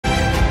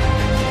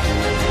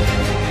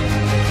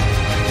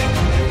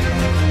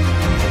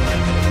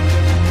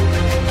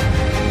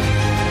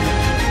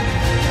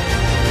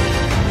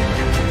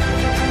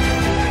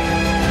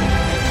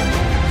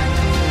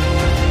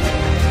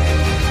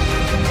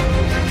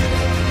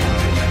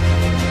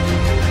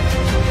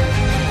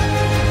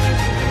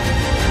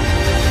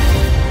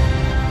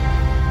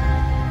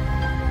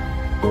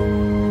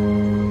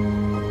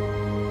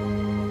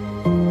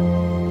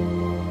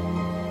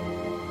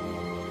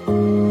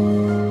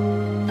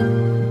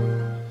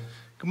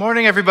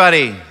Morning,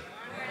 everybody.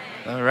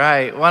 All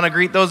right. Want to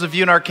greet those of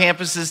you in our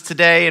campuses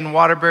today in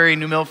Waterbury,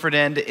 New Milford,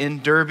 and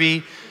in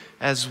Derby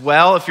as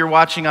well. If you're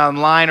watching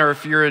online or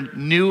if you're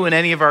new in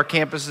any of our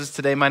campuses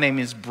today, my name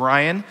is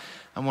Brian.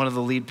 I'm one of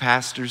the lead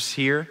pastors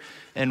here,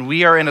 and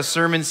we are in a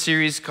sermon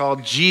series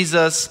called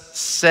Jesus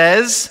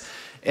Says,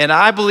 and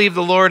I believe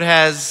the Lord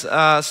has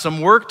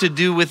some work to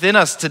do within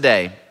us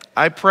today.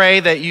 I pray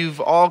that you've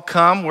all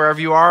come,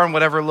 wherever you are, in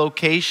whatever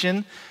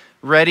location,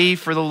 ready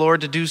for the Lord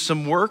to do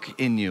some work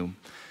in you.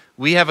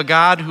 We have a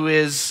God who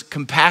is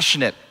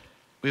compassionate.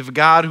 We have a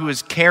God who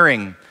is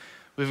caring.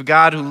 We have a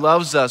God who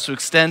loves us, who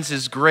extends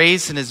his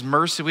grace and his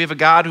mercy. We have a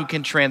God who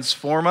can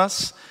transform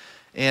us.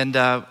 And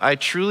I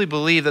truly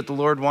believe that the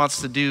Lord wants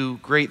to do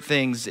great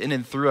things in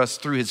and through us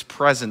through his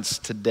presence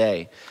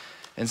today.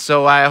 And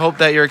so I hope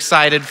that you're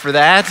excited for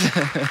that.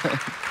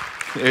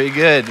 Very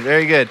good,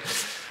 very good.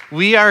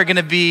 We are going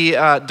to be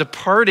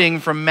departing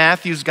from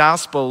Matthew's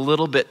gospel a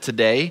little bit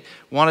today.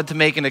 Wanted to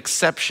make an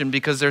exception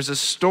because there's a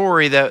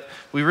story that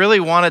we really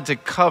wanted to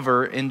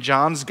cover in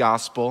John's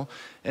gospel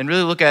and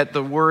really look at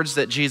the words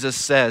that Jesus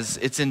says.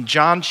 It's in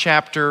John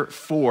chapter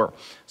 4.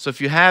 So if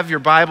you have your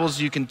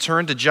Bibles, you can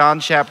turn to John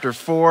chapter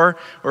 4,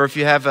 or if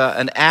you have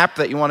an app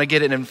that you want to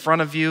get it in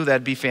front of you,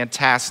 that'd be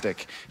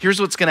fantastic.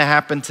 Here's what's going to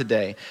happen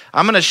today.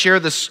 I'm going to share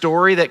the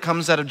story that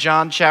comes out of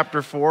John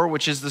chapter 4,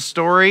 which is the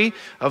story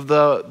of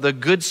the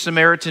Good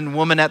Samaritan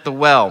woman at the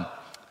well.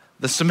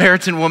 The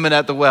Samaritan woman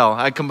at the well.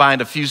 I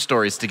combined a few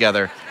stories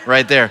together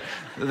right there.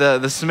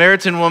 The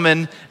Samaritan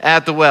woman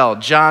at the well,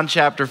 John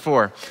chapter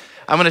 4.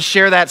 I'm going to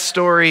share that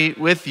story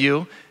with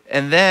you.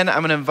 And then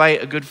I'm going to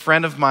invite a good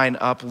friend of mine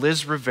up,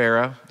 Liz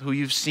Rivera, who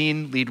you've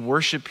seen lead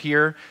worship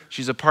here.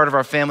 She's a part of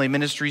our family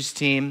ministries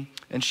team,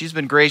 and she's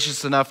been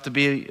gracious enough to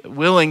be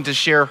willing to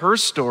share her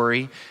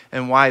story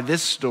and why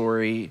this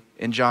story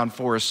in John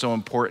 4 is so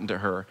important to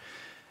her.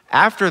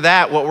 After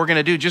that, what we're going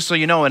to do, just so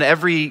you know, in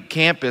every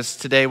campus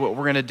today, what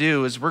we're going to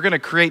do is we're going to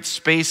create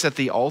space at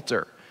the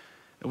altar.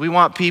 We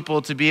want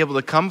people to be able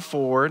to come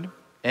forward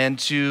and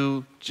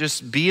to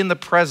just be in the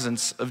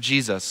presence of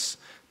Jesus,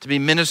 to be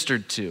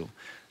ministered to.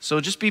 So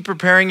just be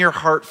preparing your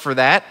heart for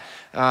that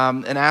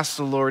and ask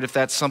the Lord if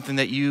that's something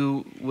that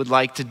you would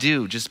like to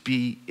do. Just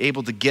be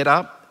able to get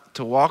up,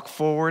 to walk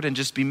forward, and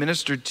just be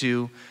ministered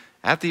to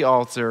at the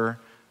altar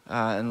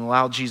and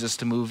allow Jesus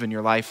to move in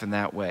your life in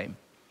that way.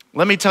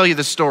 Let me tell you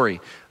the story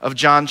of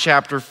John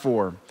chapter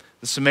 4,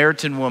 the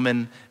Samaritan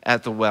woman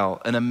at the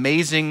well. An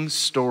amazing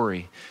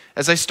story.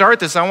 As I start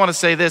this, I want to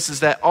say this, is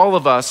that all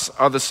of us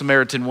are the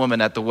Samaritan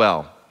woman at the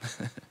well.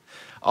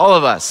 All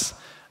of us.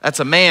 That's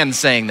a man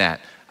saying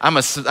that. I'm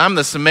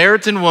the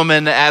Samaritan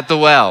woman at the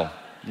well.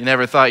 You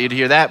never thought you'd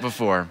hear that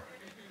before.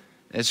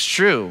 It's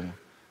true.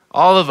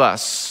 All of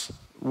us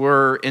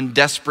were in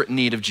desperate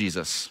need of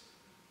Jesus.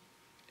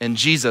 And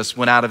Jesus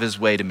went out of his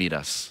way to meet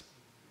us.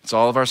 It's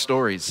all of our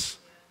stories.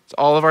 It's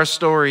all of our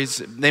stories.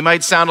 They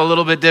might sound a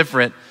little bit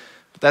different,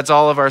 but that's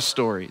all of our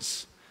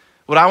stories.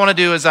 What I want to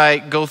do as I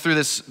go through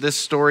this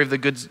story of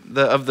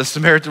the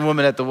Samaritan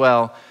woman at the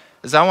well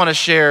is I want to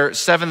share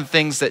 7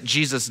 things that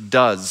Jesus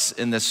does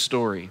in this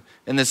story.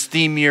 In this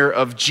theme year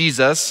of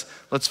Jesus,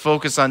 let's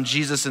focus on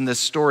Jesus in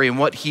this story and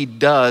what he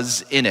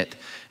does in it.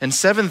 And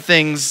 7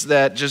 things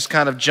that just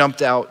kind of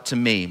jumped out to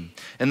me.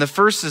 And the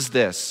first is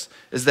this,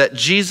 is that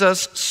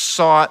Jesus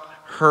sought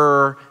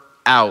her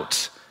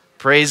out.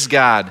 Praise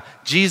God.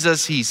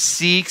 Jesus, he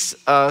seeks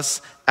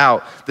us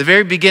out. The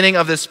very beginning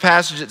of this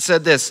passage, it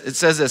says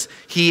this,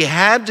 he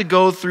had to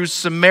go through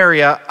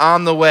Samaria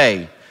on the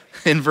way.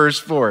 In verse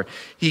 4,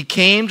 he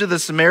came to the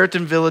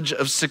Samaritan village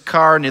of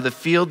Sychar near the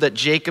field that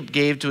Jacob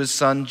gave to his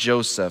son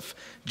Joseph.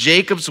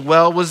 Jacob's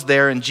well was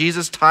there, and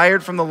Jesus,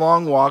 tired from the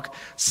long walk,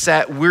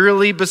 sat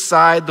wearily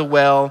beside the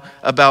well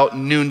about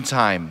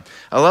noontime.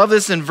 I love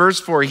this in verse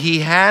 4. He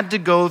had to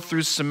go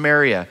through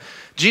Samaria.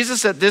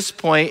 Jesus at this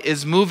point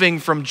is moving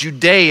from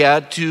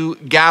Judea to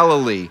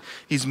Galilee.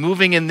 He's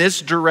moving in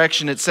this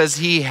direction. It says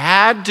he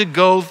had to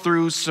go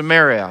through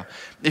Samaria.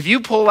 If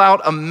you pull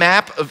out a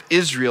map of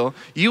Israel,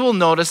 you will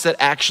notice that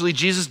actually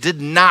Jesus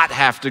did not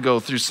have to go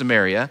through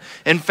Samaria.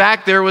 In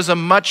fact, there was a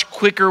much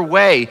quicker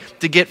way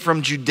to get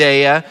from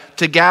Judea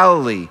to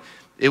Galilee.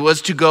 It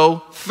was to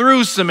go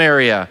through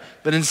Samaria.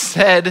 But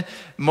instead,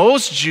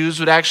 most Jews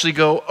would actually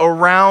go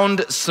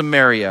around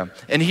Samaria.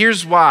 And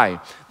here's why.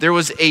 There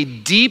was a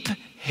deep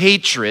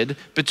hatred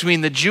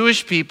between the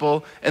Jewish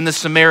people and the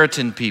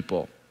Samaritan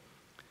people.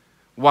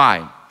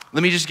 Why?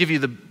 Let me just give you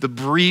the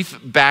brief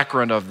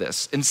background of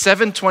this. In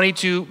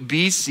 722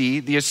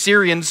 BC, the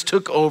Assyrians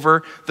took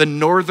over the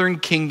northern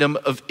kingdom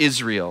of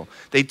Israel.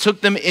 They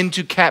took them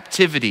into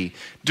captivity.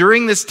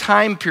 During this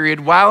time period,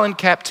 while in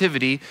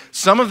captivity,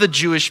 some of the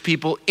Jewish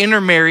people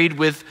intermarried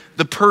with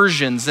the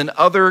Persians and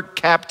other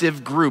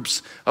captive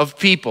groups of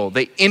people.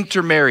 They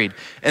intermarried.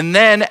 And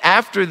then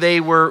after they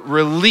were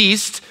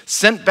released,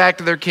 sent back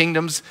to their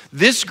kingdoms,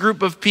 this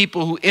group of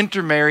people who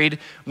intermarried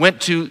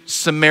went to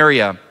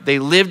Samaria. They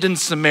lived in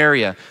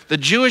Samaria. The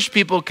Jewish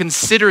people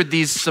considered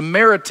these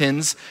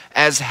Samaritans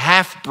as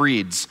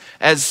half-breeds,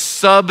 as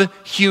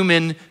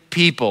subhuman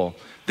people.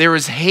 There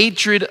was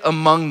hatred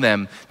among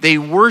them. They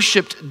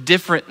worshiped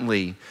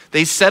differently.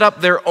 They set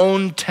up their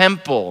own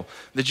temple.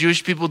 The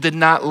Jewish people did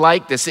not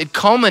like this. It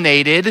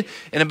culminated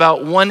in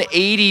about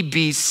 180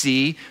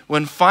 BC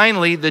when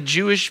finally the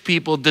Jewish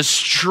people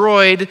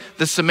destroyed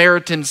the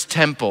Samaritans'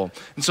 temple.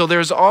 And so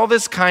there's all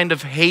this kind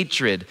of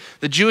hatred.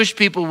 The Jewish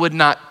people would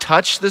not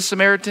touch the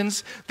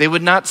Samaritans. They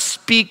would not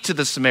speak to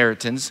the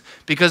Samaritans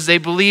because they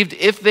believed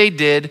if they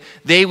did,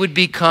 they would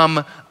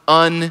become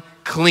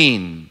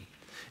unclean.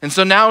 And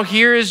so now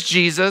here is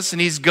Jesus,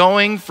 and he's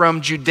going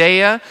from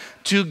Judea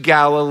to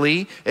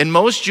Galilee, and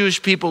most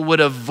Jewish people would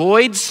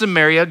avoid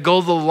Samaria, go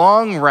the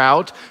long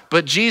route,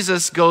 but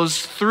Jesus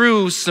goes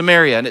through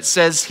Samaria, and it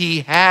says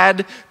he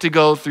had to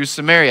go through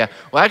Samaria.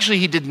 Well, actually,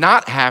 he did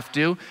not have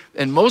to,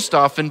 and most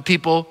often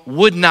people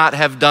would not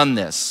have done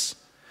this.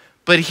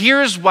 But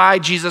here's why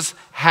Jesus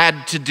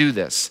had to do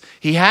this.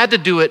 He had to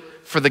do it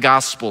for the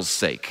gospel's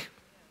sake.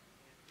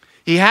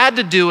 He had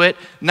to do it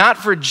not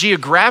for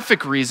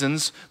geographic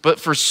reasons,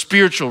 but for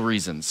spiritual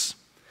reasons.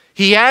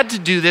 He had to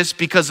do this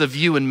because of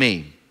you and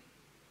me.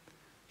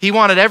 He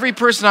wanted every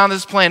person on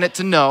this planet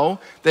to know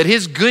that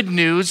his good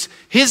news,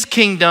 his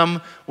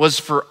kingdom, was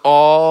for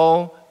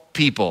all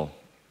people.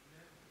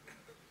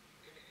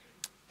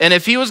 And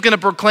if he was going to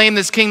proclaim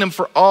this kingdom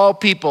for all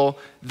people,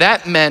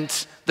 that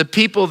meant the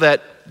people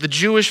that the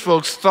Jewish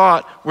folks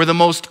thought were the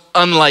most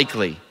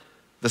unlikely,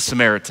 the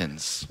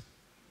Samaritans.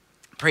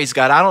 Praise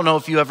God. I don't know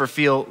if you ever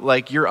feel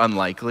like you're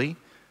unlikely.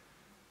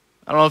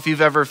 I don't know if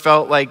you've ever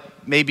felt like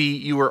maybe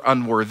you were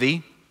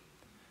unworthy.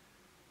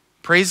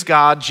 Praise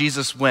God,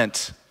 Jesus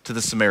went to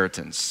the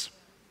Samaritans.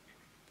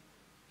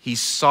 He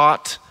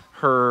sought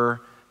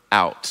her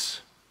out.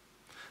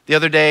 The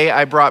other day,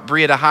 I brought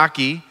Bria to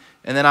hockey,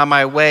 and then on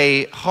my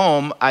way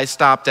home, I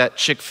stopped at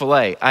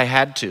Chick-fil-A. I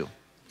had to.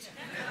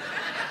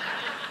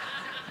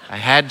 I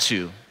had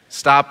to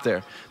stop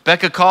there.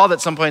 Becca called at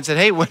some point and said,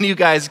 hey, when are you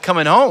guys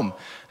coming home?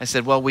 I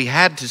said, well, we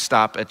had to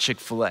stop at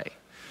Chick-fil-A,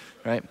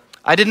 right?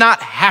 I did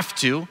not have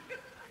to.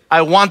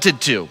 I wanted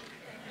to.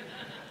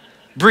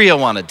 Bria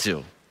wanted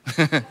to.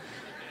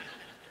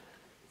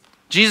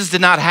 Jesus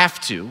did not have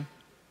to.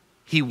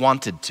 He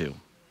wanted to.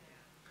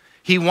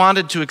 He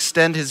wanted to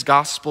extend his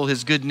gospel,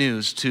 his good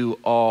news to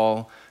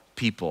all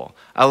people.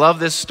 I love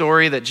this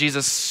story that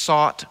Jesus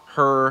sought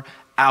her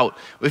out.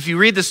 If you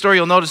read the story,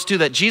 you'll notice too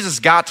that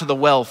Jesus got to the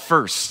well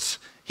first.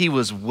 He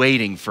was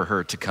waiting for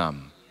her to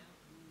come.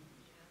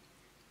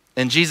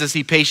 And Jesus,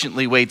 he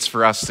patiently waits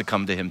for us to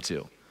come to him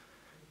too.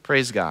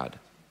 Praise God.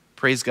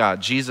 Praise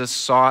God. Jesus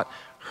sought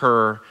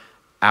her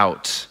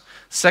out.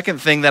 Second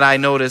thing that I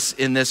notice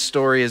in this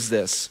story is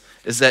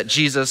that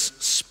Jesus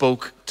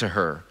spoke to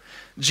her.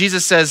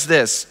 Jesus says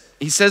this.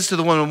 He says to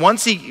the woman,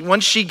 once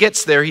she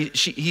gets there,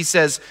 he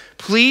says,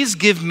 please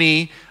give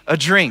me a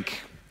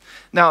drink.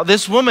 Now,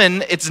 this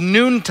woman, it's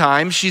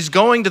noontime. She's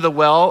going to the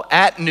well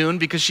at noon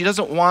because she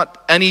doesn't want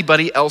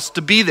anybody else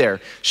to be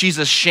there. She's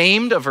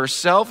ashamed of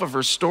herself, of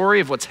her story,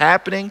 of what's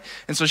happening.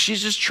 And so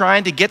she's just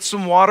trying to get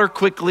some water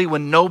quickly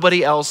when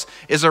nobody else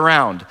is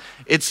around.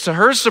 It's to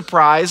her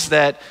surprise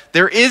that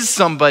there is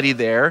somebody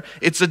there.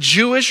 It's a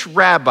Jewish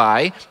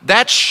rabbi.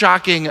 That's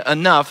shocking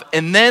enough.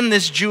 And then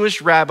this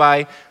Jewish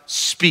rabbi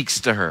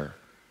speaks to her.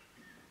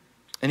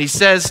 And he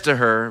says to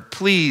her,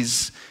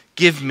 please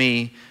give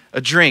me a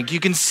drink. You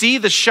can see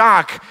the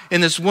shock in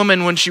this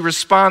woman when she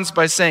responds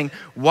by saying,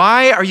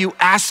 why are you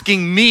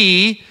asking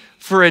me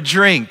for a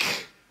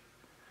drink?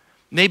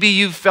 Maybe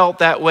you've felt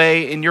that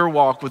way in your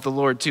walk with the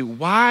Lord too.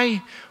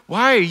 Why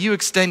are you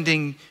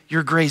extending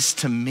your grace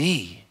to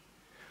me?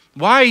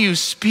 Why are you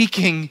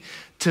speaking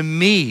to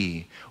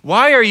me?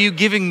 Why are you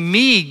giving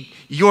me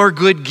your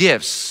good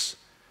gifts?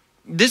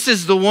 This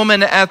is the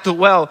woman at the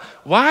well.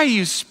 Why are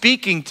you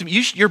speaking to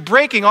me? You're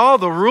breaking all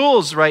the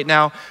rules right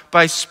now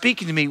by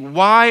speaking to me.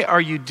 Why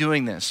are you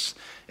doing this?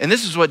 And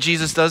this is what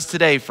Jesus does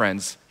today,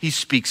 friends. He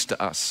speaks to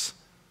us.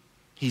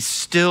 He's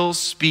still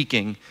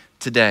speaking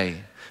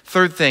today.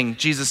 Third thing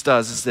Jesus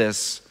does is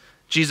this.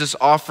 Jesus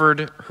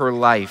offered her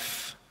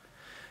life.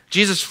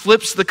 Jesus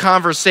flips the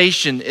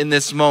conversation in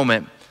this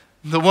moment.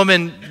 The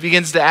woman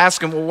begins to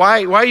ask him, well,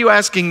 why are you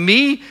asking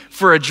me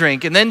for a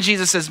drink? And then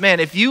Jesus says, man,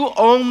 if you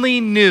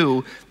only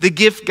knew the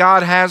gift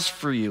God has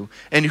for you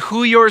and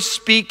who you're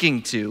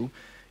speaking to,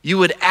 you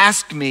would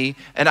ask me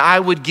and I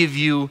would give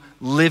you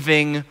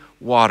living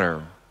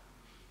water.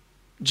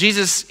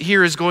 Jesus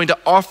here is going to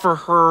offer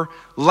her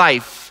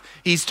life.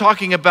 He's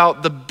talking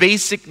about the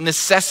basic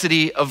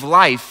necessity of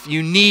life.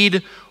 You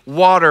need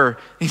water.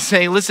 He's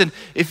saying, listen,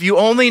 if you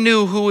only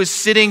knew who is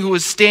sitting, who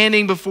is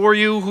standing before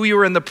you, who you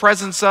are in the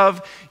presence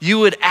of, you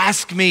would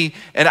ask me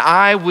and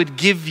I would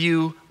give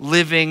you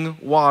living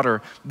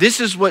water. This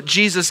is what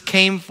Jesus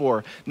came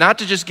for, not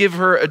to just give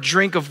her a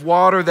drink of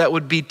water that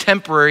would be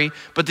temporary,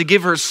 but to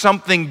give her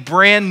something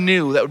brand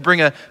new that would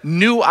bring a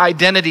new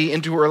identity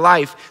into her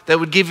life, that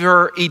would give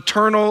her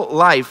eternal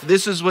life.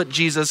 This is what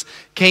Jesus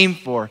came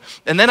for.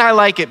 And then I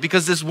like it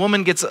because this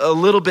woman gets a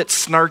little bit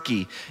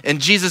snarky and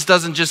Jesus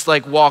doesn't just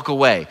like walk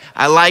away.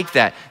 I like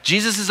that.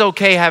 Jesus is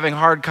okay having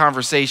hard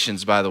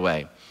conversations, by the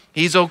way.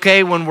 He's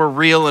okay when we're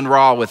real and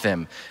raw with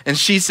him. And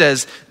she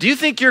says, do you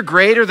think you're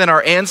greater than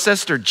our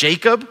ancestor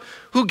Jacob,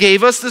 who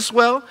gave us this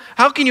well?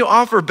 How can you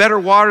offer better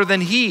water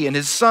than he and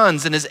his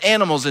sons and his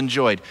animals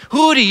enjoyed?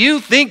 Who do you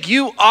think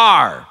you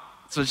are?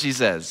 That's what she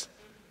says.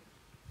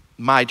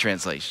 My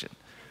translation.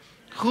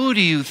 Who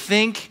do you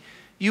think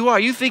you are?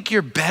 You think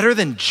you're better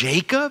than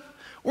Jacob?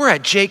 We're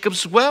at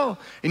Jacob's well,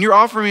 and you're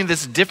offering me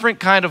this different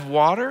kind of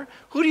water?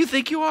 Who do you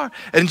think you are?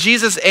 And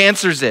Jesus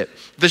answers it.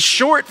 The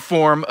short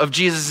form of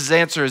Jesus'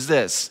 answer is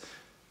this: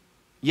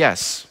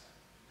 yes.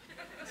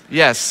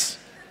 Yes,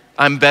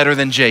 I'm better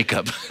than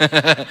Jacob.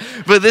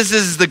 But this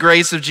is the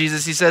grace of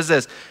Jesus. He says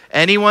this: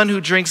 anyone who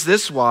drinks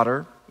this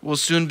water will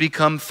soon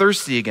become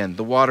thirsty again,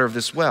 the water of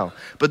this well.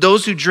 But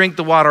those who drink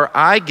the water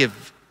I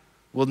give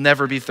will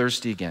never be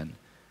thirsty again.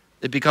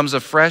 It becomes a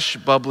fresh,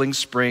 bubbling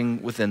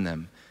spring within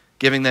them,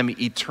 giving them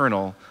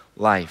eternal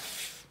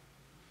life.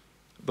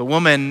 The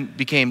woman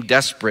became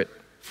desperate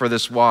for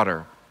this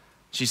water.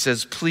 She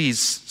says, please,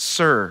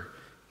 sir,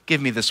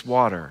 give me this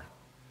water.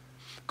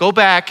 Go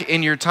back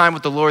in your time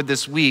with the Lord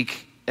this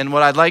week, and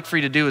what I'd like for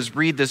you to do is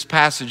read this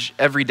passage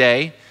every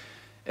day.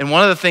 And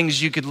one of the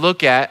things you could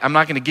look at, I'm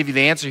not going to give you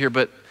the answer here,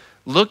 but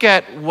look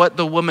at what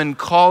the woman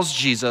calls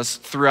Jesus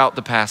throughout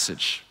the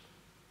passage.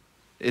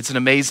 It's an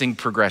amazing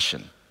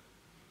progression.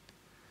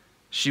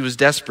 She was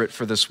desperate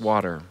for this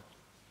water.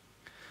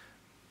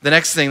 The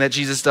next thing that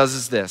Jesus does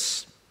is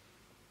this,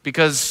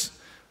 because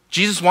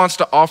Jesus wants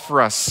to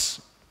offer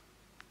us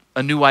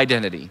a new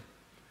identity.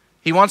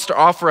 He wants to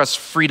offer us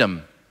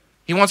freedom.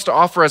 He wants to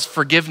offer us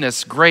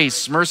forgiveness,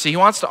 grace, mercy. He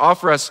wants to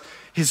offer us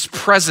his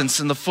presence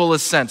in the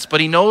fullest sense,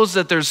 but he knows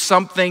that there's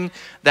something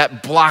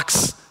that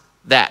blocks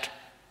that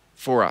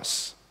for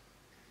us,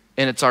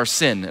 and it's our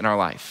sin in our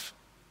life.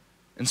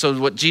 And so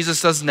what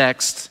Jesus does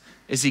next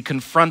is he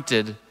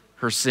confronted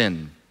her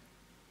sin.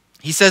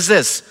 He says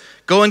this: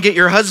 go and get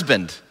your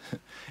husband.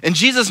 And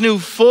Jesus knew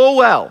full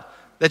well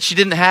that she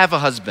didn't have a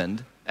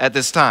husband at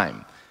this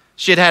time.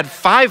 She had had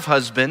 5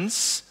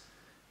 husbands,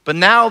 but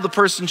now the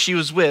person she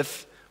was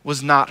with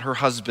was not her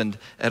husband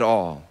at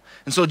all.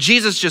 And so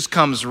Jesus just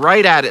comes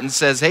right at it and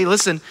says, hey,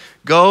 listen,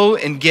 go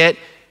and get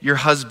your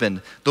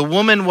husband. The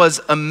woman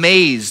was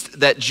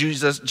amazed that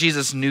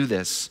Jesus knew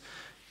this.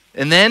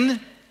 And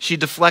then she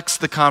deflects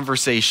the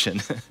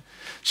conversation.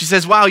 She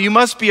says, wow, you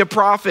must be a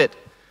prophet.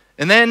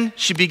 And then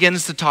she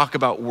begins to talk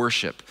about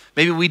worship.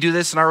 Maybe we do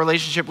this in our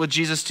relationship with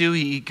Jesus too.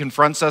 He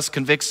confronts us,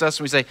 convicts us,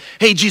 and we say,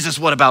 hey, Jesus,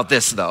 what about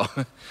this though?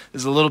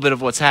 There's a little bit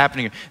of what's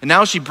happening here. And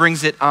now she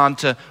brings it on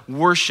to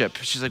worship.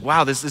 She's like,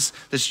 wow, this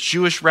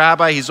Jewish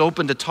rabbi, he's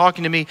open to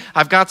talking to me.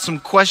 I've got some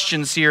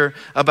questions here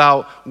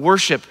about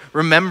worship.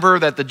 Remember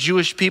that the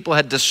Jewish people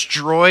had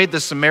destroyed the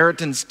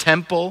Samaritan's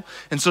temple.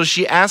 And so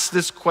she asks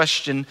this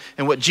question,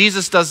 and what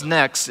Jesus does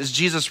next is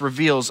Jesus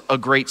reveals a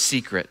great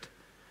secret.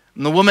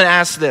 And the woman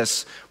asks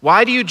this: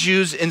 why do you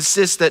Jews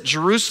insist that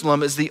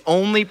Jerusalem is the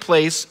only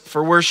place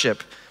for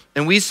worship?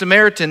 And we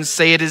Samaritans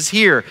say it is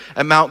here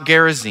at Mount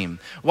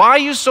Gerizim. Why are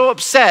you so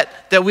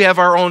upset that we have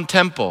our own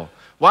temple?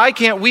 Why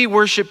can't we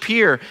worship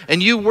here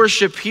and you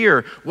worship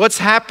here? What's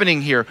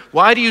happening here?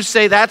 Why do you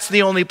say that's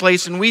the only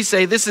place and we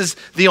say this is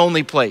the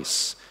only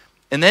place?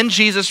 And then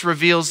Jesus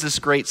reveals this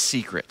great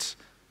secret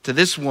to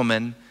this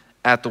woman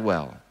at the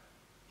well.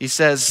 He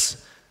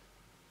says,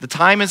 the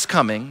time is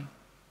coming.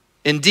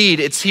 Indeed,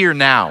 it's here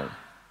now.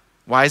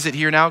 Why is it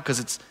here now?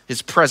 Because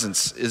his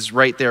presence is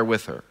right there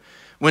with her.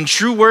 When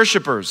true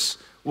worshipers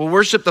will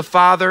worship the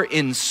Father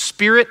in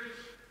spirit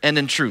and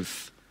in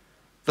truth.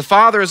 The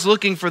Father is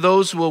looking for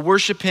those who will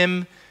worship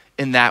him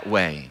in that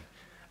way.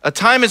 A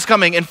time is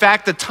coming. In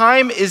fact, the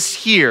time is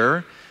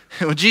here.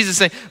 When Jesus is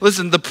saying,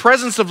 listen, the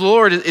presence of the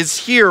Lord is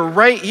here,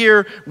 right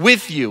here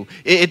with you.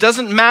 It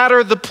doesn't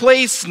matter the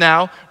place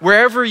now.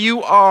 Wherever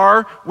you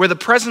are, where the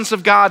presence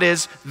of God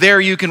is, there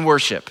you can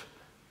worship.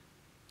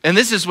 And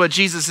this is what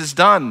Jesus has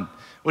done,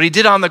 what he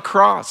did on the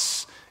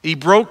cross. He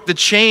broke the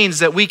chains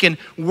that we can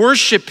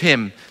worship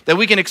him, that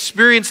we can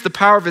experience the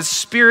power of his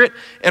Spirit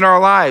in our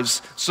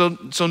lives. So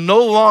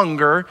no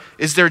longer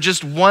is there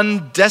just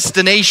one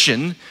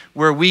destination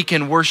where we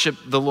can worship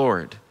the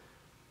Lord.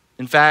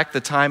 In fact,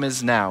 the time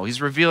is now.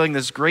 He's revealing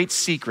this great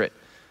secret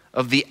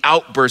of the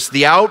outburst,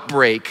 the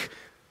outbreak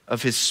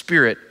of his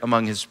Spirit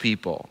among his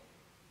people.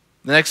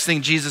 The next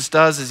thing Jesus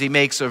does is he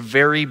makes a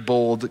very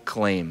bold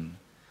claim.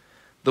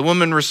 The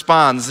woman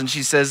responds and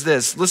she says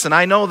this: listen,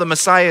 I know the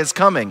Messiah is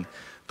coming,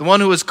 the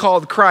one who is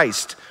called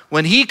Christ.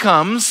 When he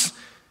comes,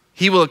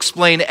 he will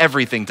explain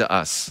everything to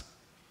us.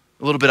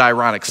 A little bit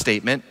ironic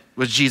statement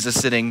with Jesus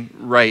sitting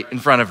right in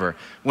front of her.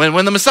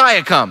 When the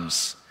Messiah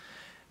comes.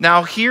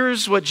 Now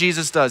here's what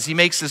Jesus does. He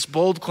makes this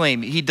bold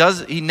claim. He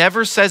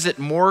never says it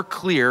more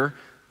clear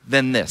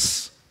than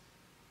this.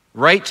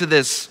 Right to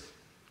this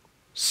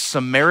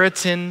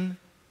Samaritan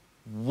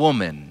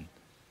woman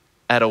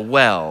at a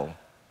well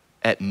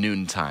at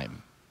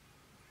noontime.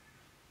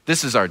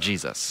 This is our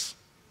Jesus.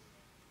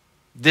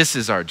 This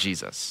is our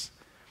Jesus.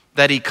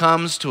 That he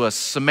comes to a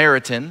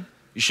Samaritan.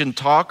 You shouldn't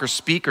talk or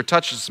speak or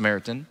touch a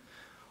Samaritan.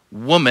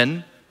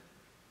 Woman,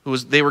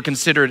 they were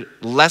considered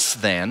less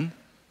than.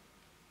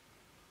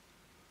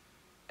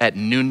 at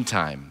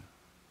noontime.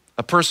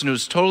 A person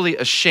who's totally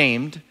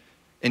ashamed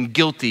and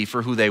guilty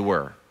for who they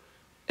were.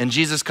 And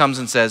Jesus comes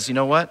and says, you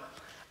know what?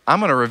 I'm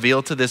going to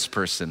reveal to this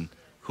person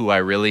who I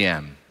really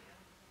am.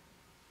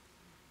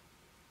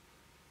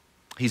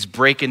 He's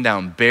breaking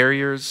down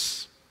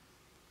barriers,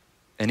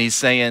 and he's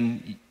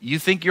saying, you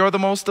think you're the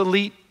most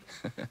elite?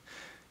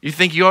 You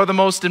think you're the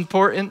most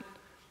important?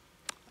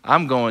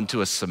 I'm going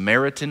to a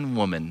Samaritan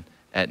woman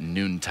at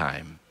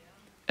noontime.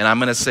 And I'm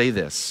going to say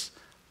this,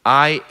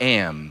 I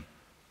am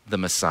the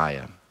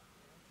Messiah.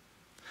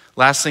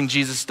 Last thing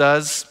Jesus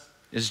does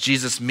is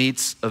Jesus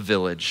meets a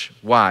village.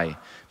 Why?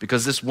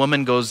 Because this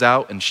woman goes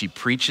out and she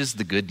preaches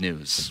the good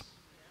news.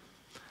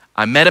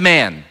 I met a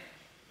man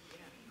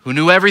who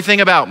knew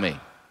everything about me.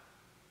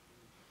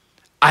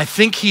 I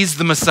think he's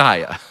the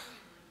Messiah.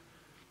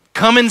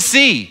 Come and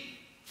see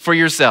for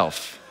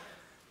yourself.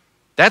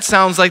 That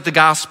sounds like the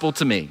gospel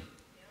to me.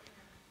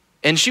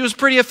 And she was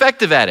pretty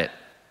effective at it.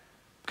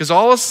 Because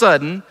all of a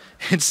sudden,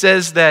 it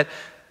says that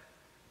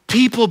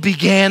people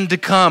began to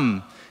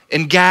come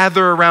and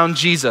gather around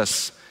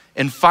Jesus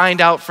and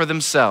find out for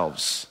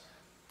themselves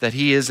that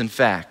he is, in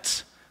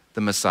fact,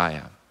 the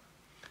Messiah.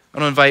 I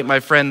want to invite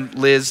my friend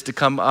Liz to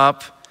come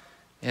up.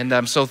 And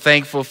I'm so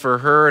thankful for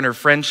her and her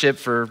friendship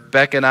for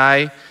Beck and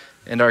I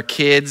and our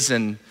kids.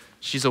 And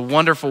she's a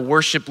wonderful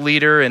worship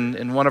leader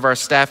and one of our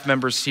staff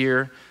members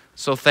here.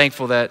 So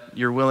thankful that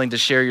you're willing to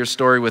share your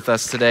story with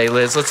us today,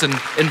 Liz. Let's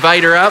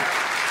invite her up.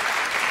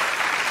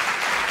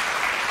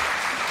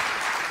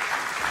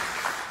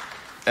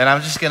 And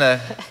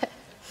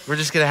we're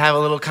just gonna have a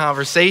little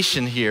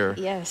conversation here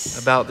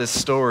about this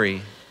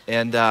story.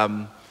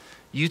 And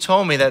you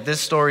told me that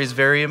this story is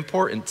very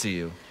important to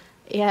you.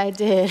 Yeah, I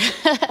did.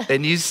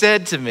 And you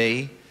said to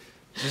me,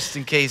 just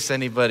in case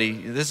anybody,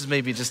 this is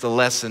maybe just a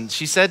lesson.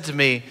 She said to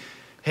me,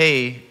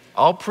 hey,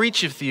 I'll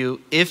preach with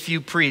you if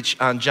you preach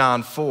on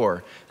John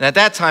 4. And at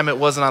that time, it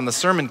wasn't on the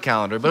sermon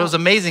calendar, but it was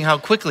amazing how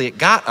quickly it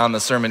got on the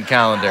sermon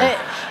calendar.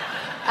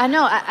 I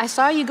know. I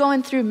saw you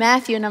going through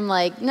Matthew, and I'm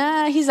like,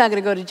 nah, he's not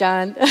going to go to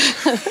John.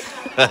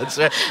 That's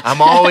right.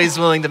 I'm always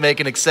willing to make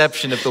an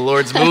exception if the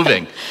Lord's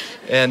moving.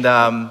 And,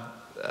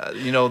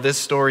 this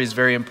story is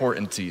very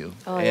important to you.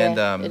 Oh,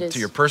 and it is. To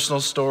your personal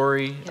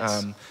story.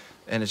 Yes.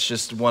 And it's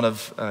just one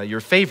of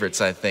your favorites,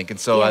 I think. And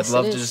so Yes, I'd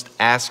love to just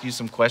ask you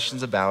some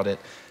questions about it.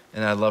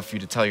 And I'd love for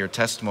you to tell your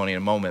testimony in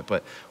a moment.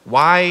 But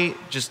why,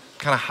 just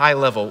kind of high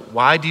level,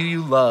 why do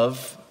you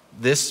love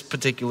this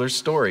particular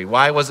story?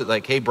 Why was it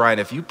like, hey, Brian,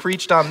 if you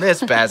preached on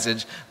this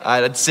passage,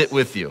 I'd sit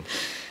with you?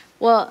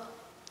 Well,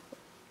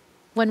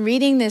 when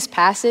reading this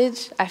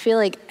passage, I feel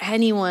like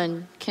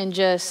anyone can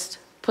just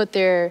put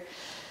their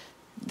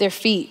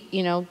feet,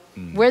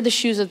 wear the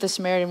shoes of the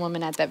Samaritan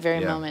woman at that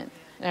very moment.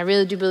 And I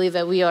really do believe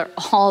that we are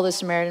all the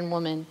Samaritan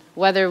woman,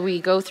 whether we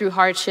go through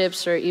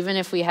hardships or even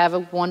if we have a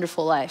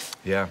wonderful life.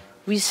 Yeah.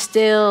 We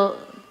still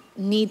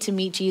need to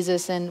meet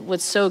Jesus. And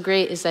what's so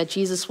great is that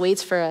Jesus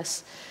waits for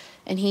us.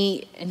 And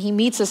he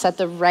meets us at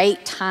the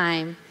right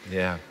time.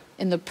 Yeah.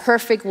 In the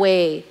perfect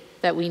way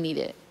that we need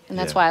it. And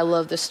that's why I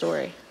love this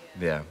story.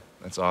 Yeah,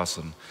 that's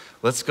awesome.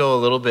 Let's go a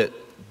little bit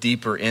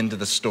deeper into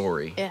the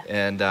story. Yeah.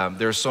 And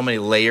there are so many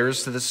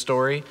layers to this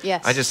story.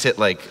 Yes. I just hit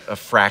like a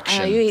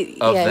fraction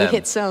of them. You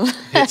hit some.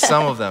 Hit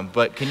some of them.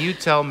 But can you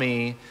tell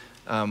me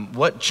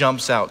what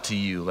jumps out to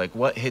you? Like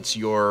what hits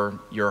your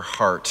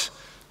heart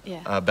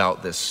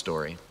about this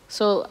story?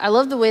 So I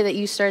love the way that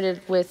you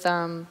started with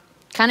kind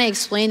of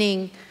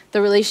explaining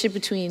the relationship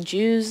between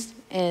Jews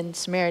and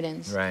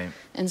Samaritans. Right.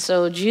 And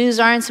so Jews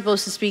aren't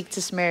supposed to speak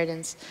to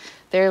Samaritans.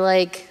 They're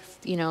like,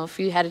 if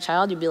you had a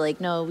child, you'd be like,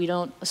 no, we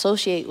don't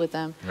associate with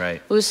them.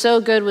 Right. What was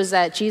so good was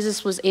that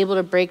Jesus was able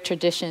to break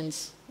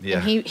traditions. Yeah.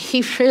 And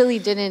he really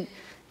didn't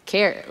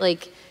care.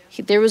 Like,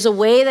 there was a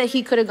way that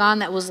he could have gone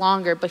that was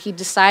longer, but he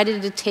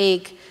decided to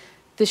take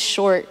the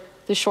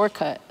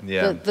shortcut.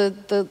 Yeah.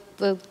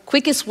 The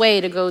quickest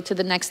way to go to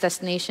the next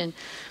destination.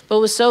 But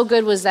what was so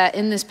good was that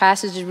in this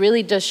passage, it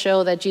really does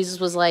show that Jesus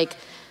was like,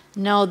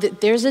 no,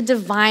 there's a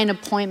divine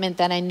appointment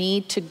that I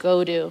need to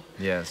go to.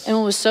 Yes. And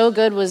what was so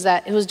good was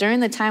that it was during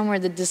the time where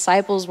the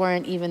disciples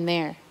weren't even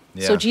there.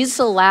 Yeah. So Jesus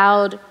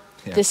allowed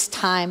this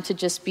time to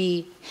just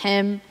be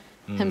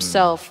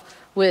himself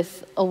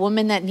with a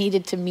woman that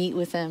needed to meet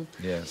with him.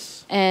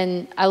 Yes.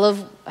 And I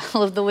love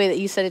the way that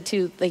you said it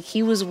too. Like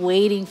he was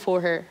waiting for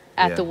her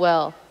at the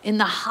well in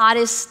the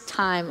hottest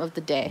time of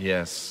the day.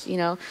 Yes.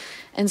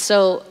 And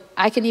so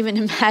I can even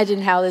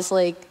imagine how this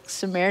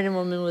Samaritan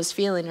woman was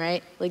feeling,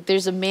 right? Like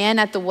there's a man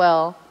at the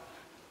well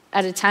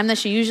at a time that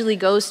she usually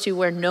goes to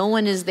where no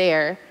one is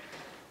there.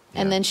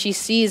 And then she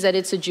sees that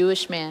it's a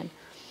Jewish man.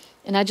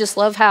 And I just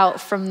love how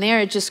from there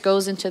it just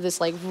goes into this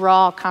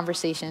raw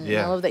conversation. Yeah.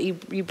 And I love that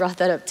you brought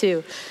that up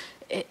too.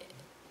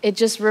 It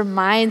just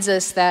reminds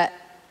us that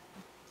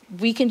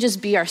we can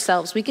just be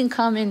ourselves. We can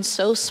come in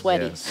so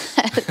sweaty. Yes.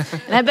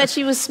 And I bet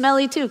she was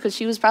smelly too because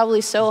she was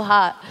probably so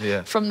hot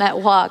from that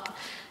walk.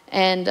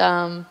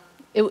 And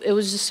it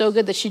was just so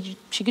good that she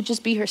could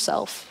just be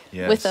herself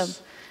with him.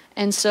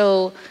 And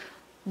so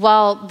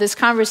while this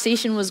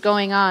conversation was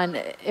going on,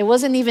 it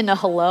wasn't even a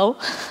hello.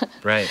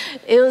 Right.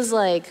 It was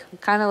like,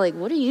 kind of like,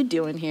 what are you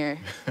doing here?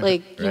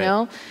 Like, you Right.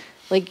 know,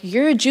 like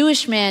you're a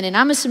Jewish man and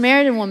I'm a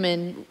Samaritan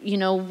woman. You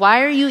know,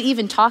 why are you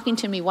even talking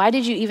to me? Why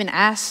did you even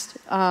ask,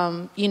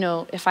 you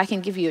know, if I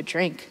can give you a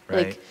drink?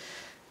 Right. Like,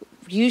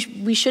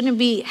 we shouldn't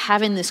be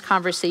having this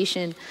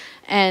conversation.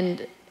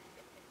 And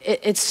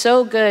it's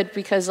so good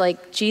because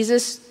like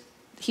Jesus,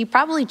 he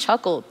probably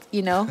chuckled,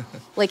 you know,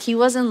 like he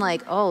wasn't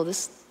like, oh,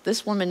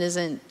 this woman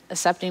isn't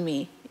accepting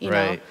me, you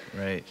know?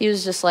 Right. He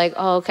was just like,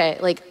 oh, okay,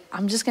 like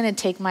I'm just gonna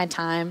take my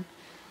time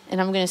and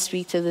I'm gonna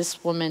speak to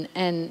this woman.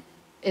 And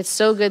it's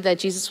so good that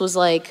Jesus was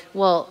like,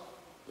 well,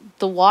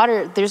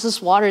 there's this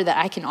water that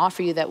I can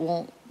offer you that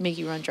won't make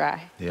you run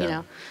dry, you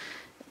know?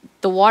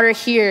 The water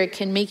here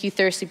can make you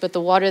thirsty, but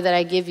the water that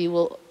I give you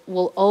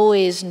will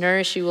always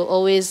nourish you, will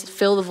always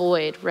fill the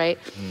void, right?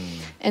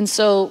 And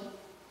so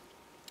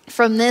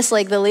from this,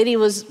 like the lady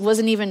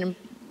wasn't even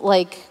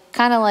like,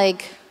 kind of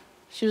like,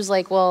 she was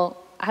like, well,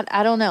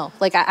 I don't know.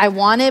 Like I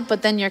want it,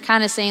 but then you're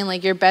kind of saying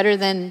like, you're better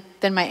than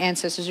my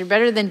ancestors. You're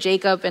better than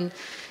Jacob.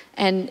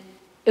 And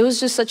it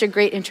was just such a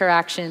great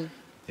interaction.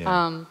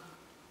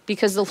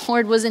 Because the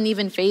Lord wasn't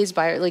even fazed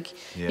by her. Like,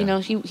 you know,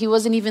 he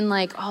wasn't even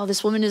like, oh,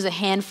 this woman is a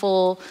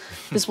handful.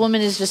 This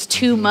woman is just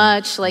too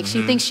much. Like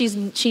she thinks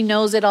she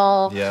knows it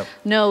all.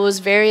 No, it was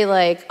very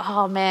like,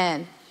 oh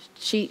man,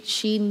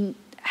 she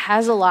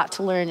has a lot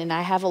to learn and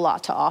I have a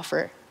lot to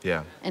offer.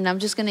 And I'm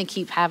just gonna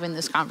keep having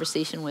this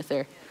conversation with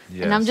her.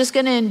 And I'm just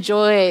gonna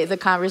enjoy the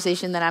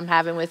conversation that I'm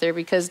having with her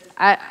because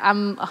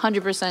I'm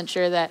 100%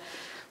 sure that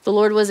the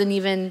Lord wasn't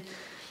even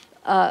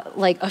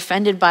like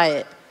offended by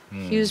it.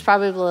 He was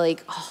probably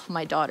like, oh,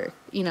 my daughter,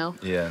 you know?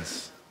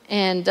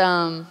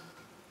 And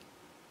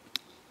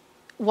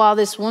while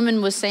this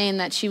woman was saying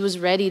that she was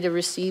ready to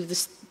receive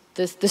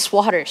this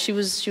water, she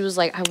was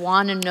like, I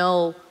want to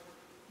know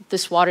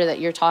this water that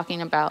you're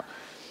talking about.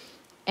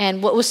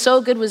 And what was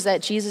so good was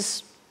that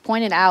Jesus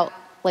pointed out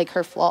like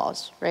her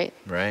flaws, right?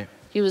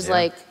 He was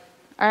like,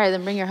 all right,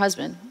 then bring your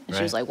husband. And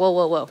she was like,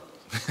 whoa.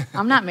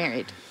 I'm not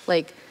married.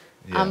 Like,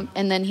 and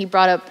then he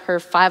brought up her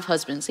 5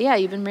 husbands. Yeah,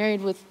 you've been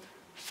married with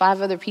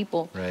 5 other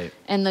people.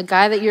 And the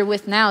guy that you're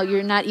with now,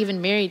 you're not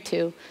even married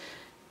to.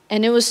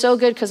 And it was so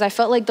good because I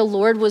felt like the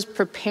Lord was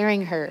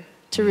preparing her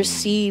to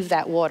receive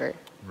that water.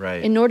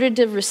 In order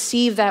to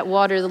receive that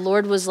water, the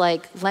Lord was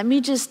like, let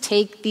me just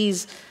take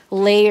these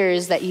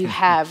layers that you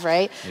have,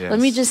 right? Let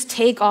me just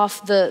take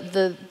off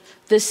the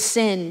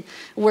sin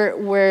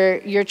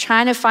where you're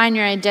trying to find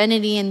your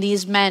identity in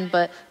these men,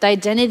 but the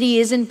identity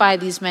isn't by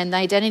these men. The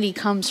identity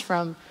comes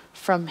from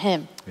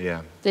him.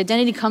 The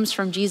identity comes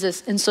from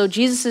Jesus. And so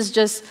Jesus is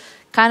just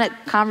kind of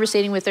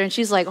conversating with her and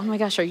she's like, oh my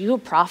gosh, are you a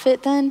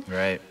prophet then?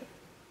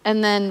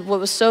 And then what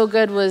was so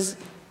good was,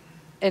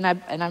 and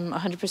I'm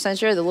 100%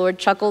 sure the Lord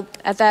chuckled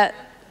at that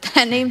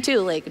name too.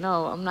 Like,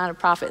 no, I'm not a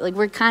prophet. Like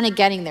we're kind of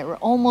getting there. We're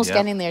almost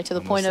getting there to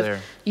the point of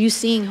you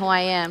seeing who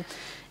I am.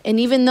 And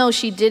even though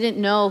she didn't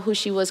know who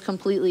she was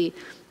completely,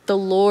 the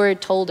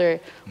Lord told her,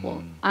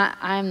 well,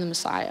 I am the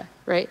Messiah,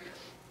 right?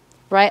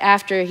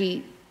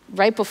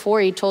 Right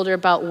before he told her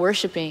about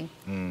worshiping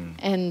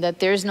and that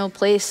there's no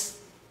place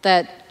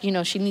that, you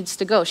know, she needs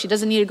to go. She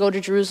doesn't need to go to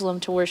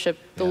Jerusalem to worship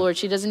the Lord.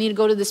 She doesn't need to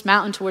go to this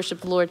mountain to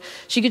worship the Lord.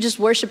 She could just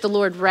worship the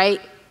Lord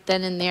right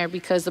then and there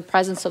because the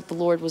presence of the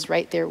Lord was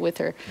right there with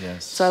her.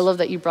 So I love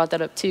that you brought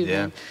that up too,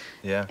 man.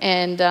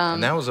 And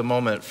that was a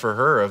moment for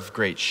her of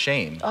great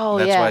shame.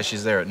 That's why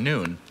she's there at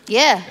noon.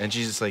 And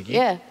Jesus like,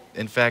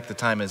 in fact, the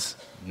time is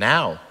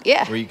now.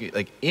 Where you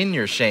like in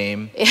your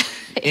shame,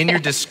 in your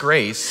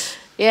disgrace.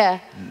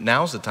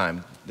 Now's the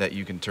time that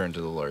you can turn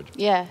to the Lord.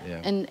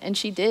 And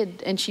she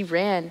did, and she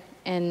ran.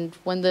 And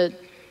when the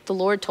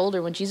Lord told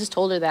her, when Jesus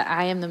told her that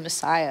I am the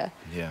Messiah,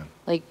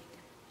 like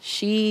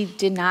she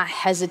did not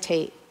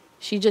hesitate.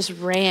 She just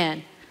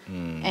ran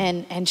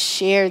and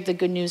shared the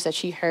good news that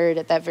she heard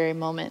at that very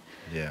moment.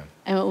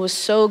 And what was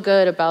so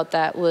good about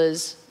that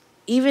was,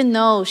 even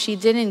though she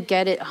didn't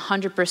get it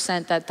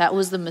 100% that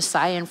was the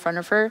Messiah in front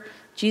of her,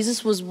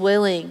 Jesus was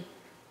willing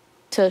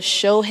to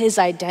show his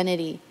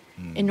identity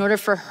in order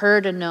for her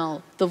to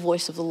know the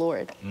voice of the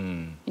Lord.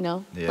 You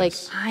know, like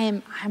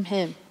I'm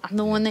him. I'm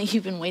the one that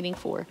you've been waiting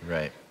for.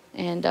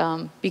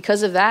 And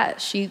because of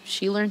that,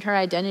 she learned her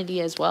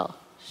identity as well.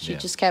 She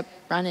just kept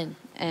running.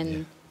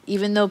 And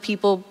even though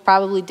people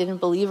probably didn't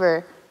believe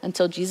her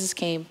until Jesus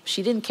came,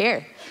 she didn't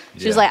care.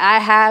 She was like,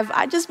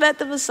 I just met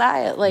the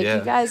Messiah. Like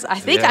you guys, I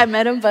think I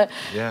met him, but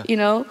you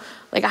know,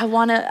 like I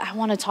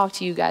wanna talk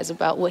to you guys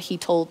about what he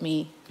told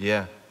me.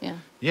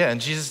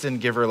 And Jesus didn't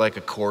give her like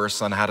a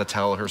course on how to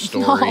tell her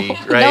story,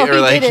 right? No, or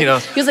like, didn't. you know,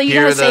 he was like, you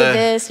gotta say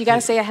this, you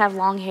gotta say I have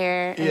long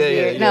hair and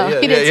beard. No,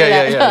 he didn't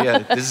say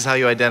that. This is how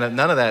you identify.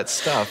 None of that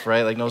stuff,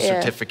 right? Like no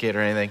certificate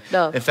or anything.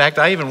 No. In fact,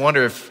 I even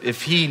wonder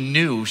if he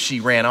knew she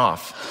ran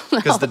off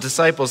because the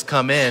disciples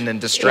come in and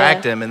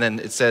distract him, and then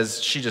it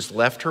says she just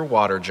left her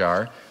water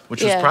jar,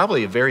 which was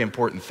probably a very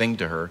important thing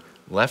to her.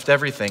 Left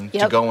everything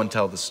to go and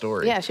tell the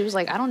story. She was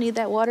like, I don't need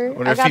that water. I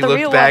wonder I if got he the looked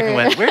real back water.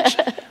 and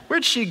went,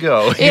 where'd she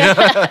go?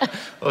 Yeah.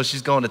 Oh,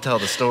 she's going to tell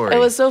the story. It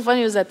was so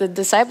funny was that the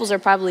disciples are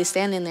probably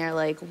standing there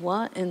like,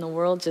 what in the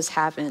world just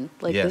happened?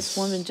 Like this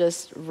woman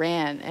just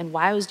ran. And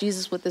why was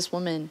Jesus with this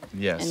woman?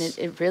 Yes. And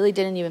it really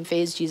didn't even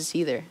faze Jesus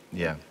either.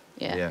 Yeah.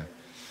 Yeah. Yeah.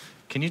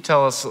 Can you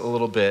tell us a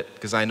little bit,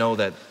 because I know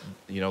that,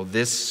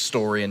 this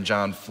story in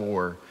John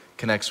 4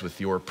 connects with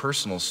your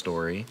personal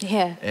story.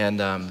 Yeah. And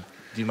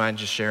do you mind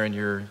just sharing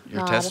your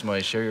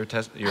testimony, share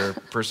your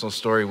personal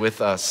story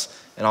with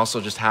us, and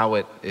also just how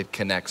it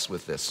connects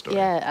with this story?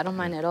 Yeah, I don't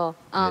mind at all.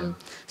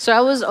 So I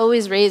was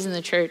always raised in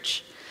the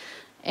church.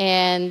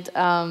 And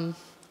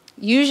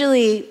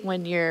usually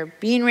when you're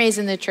being raised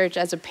in the church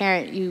as a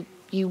parent,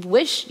 you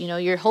wish,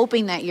 you're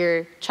hoping that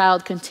your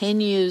child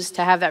continues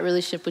to have that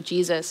relationship with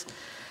Jesus.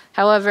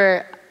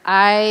 However,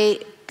 I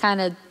kind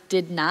of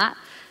did not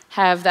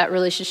have that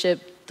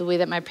relationship the way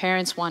that my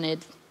parents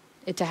wanted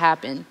it to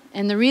happen.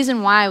 And the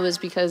reason why was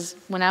because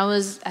when I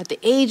was at the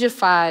age of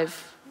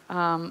 5,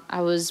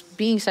 I was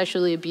being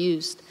sexually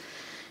abused.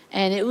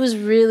 And it was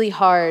really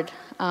hard.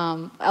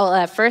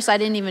 At first, I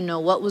didn't even know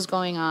what was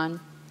going on.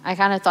 I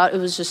kind of thought it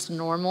was just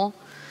normal.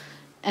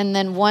 And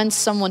then once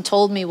someone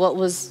told me what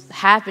was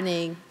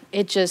happening,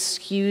 it just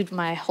skewed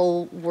my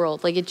whole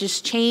world. Like, it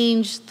just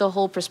changed the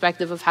whole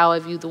perspective of how I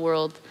viewed the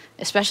world,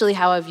 especially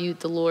how I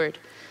viewed the Lord.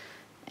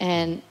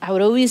 And I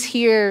would always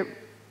hear,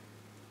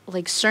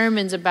 like,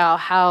 sermons about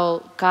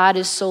how God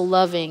is so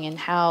loving and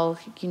how,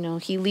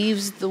 he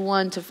leaves the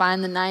one to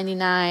find the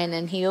 99,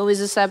 and he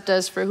always accepts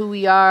us for who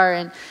we are.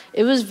 And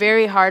it was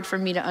very hard for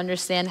me to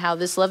understand how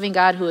this loving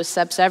God who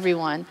accepts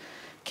everyone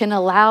can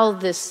allow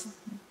this,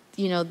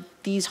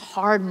 these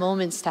hard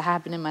moments to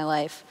happen in my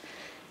life.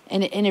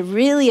 And it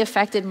really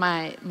affected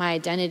my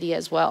identity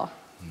as well.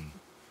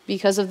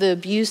 Because of the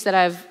abuse that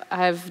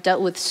I've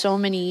dealt with so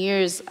many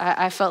years,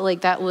 I felt like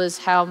that was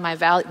how my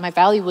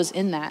value was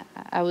in that.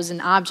 I was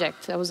an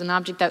object. I was an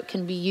object that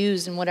can be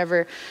used in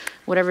whatever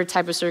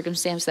type of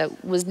circumstance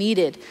that was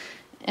needed.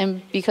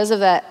 And because of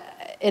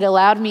that, it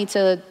allowed me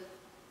to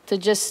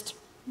just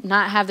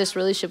not have this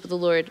relationship with the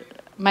Lord.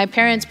 My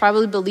parents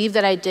probably believed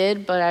that I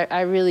did, but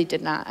I really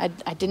did not.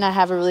 I did not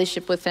have a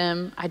relationship with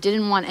him. I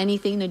didn't want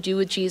anything to do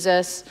with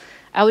Jesus.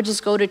 I would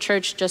just go to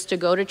church just to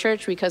go to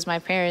church because my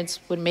parents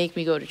would make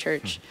me go to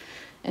church.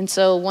 And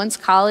so once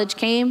college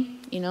came,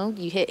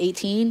 you hit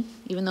 18,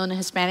 even though in a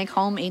Hispanic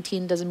home,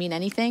 18 doesn't mean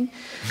anything.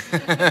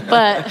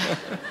 But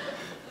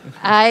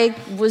I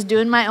was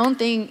doing my own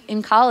thing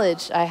in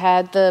college. I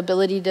had the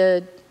ability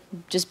to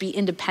just be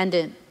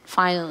independent,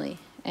 finally.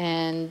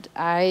 And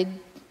I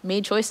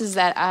made choices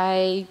that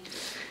I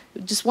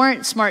just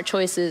weren't smart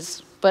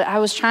choices, but I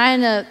was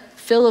trying to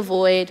fill a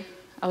void.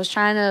 I was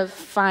trying to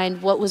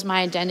find what was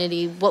my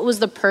identity, what was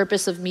the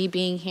purpose of me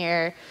being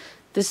here.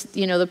 This,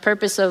 the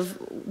purpose of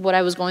what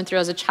I was going through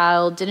as a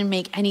child didn't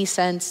make any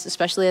sense,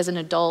 especially as an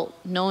adult,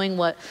 knowing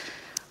what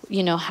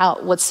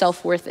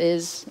self-worth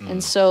is.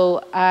 And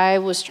so I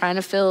was trying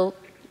to fill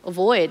a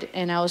void,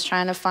 and I was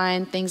trying to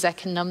find things that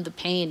can numb the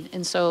pain.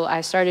 And so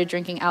I started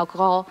drinking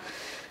alcohol.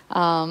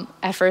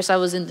 At first I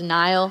was in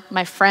denial.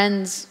 My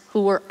friends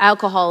who were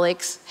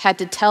alcoholics had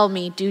to tell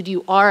me, dude,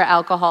 you are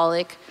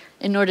alcoholic,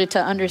 in order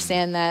to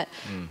understand that,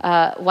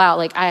 wow,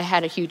 like I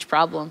had a huge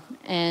problem.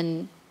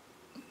 And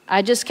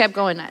I just kept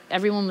going.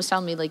 Everyone was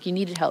telling me, like, you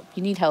need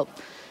help.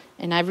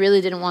 And I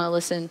really didn't want to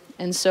listen.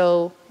 And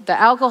so the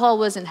alcohol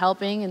wasn't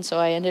helping, and so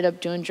I ended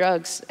up doing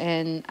drugs.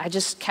 And I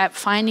just kept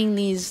finding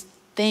these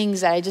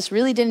things that I just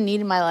really didn't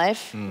need in my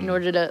life in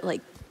order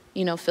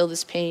to, fill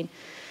this pain.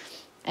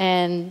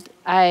 And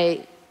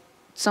at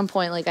some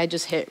point, I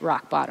just hit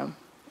rock bottom.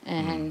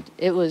 And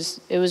it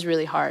was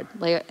really hard.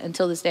 Like,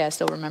 until this day, I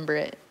still remember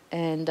it.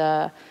 And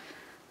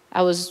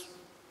I was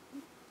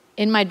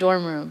in my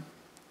dorm room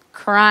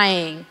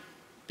crying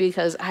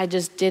because I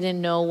just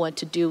didn't know what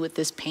to do with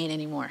this pain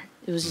anymore.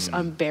 It was just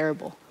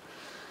unbearable.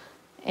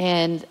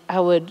 And I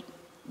would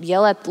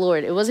yell at the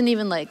Lord. It wasn't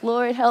even like,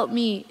 Lord, help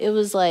me. It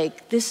was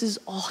like, this is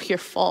all your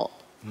fault.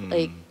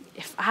 Like,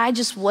 if I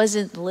just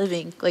wasn't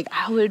living,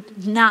 I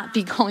would not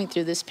be going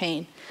through this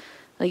pain.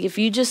 Like, if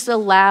you just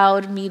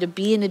allowed me to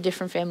be in a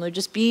different family,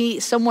 just be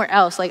somewhere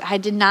else, I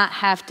did not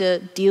have to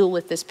deal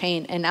with this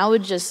pain. And I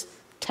would just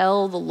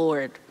tell the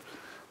Lord,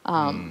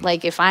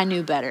 if I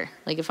knew better,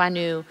 if I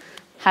knew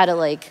how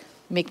to,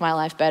 make my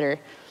life better.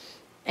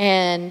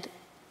 And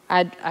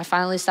I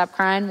finally stopped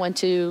crying, went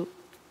to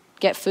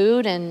get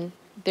food, and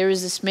there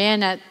was this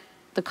man at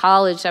the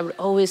college that would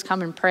always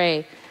come and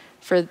pray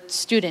for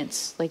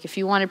students. If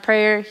you wanted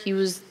prayer, he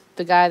was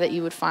the guy that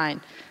you would find.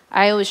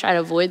 I always try to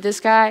avoid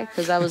this guy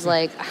because I was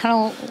like, I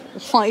don't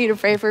want you to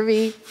pray for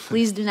me.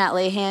 Please do not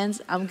lay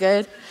hands. I'm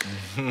good.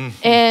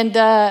 And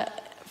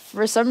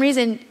for some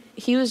reason,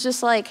 he was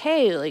just like,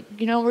 hey,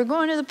 we're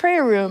going to the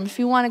prayer room if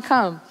you want to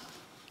come.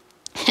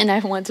 And I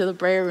went to the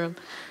prayer room.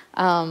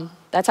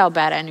 That's how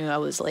bad I knew. I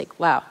was like,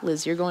 wow,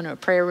 Liz, you're going to a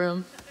prayer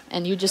room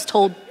and you just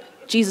told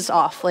Jesus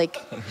off.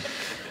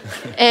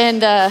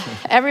 And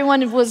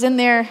everyone was in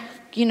their,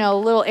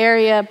 little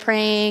area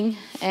praying,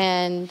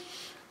 and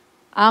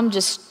I'm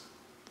just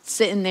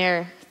sitting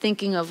there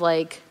thinking of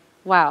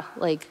wow,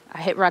 like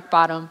I hit rock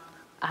bottom.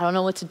 I don't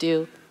know what to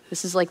do.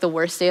 This is like the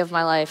worst day of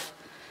my life.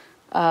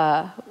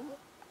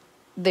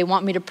 They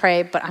want me to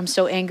pray, but I'm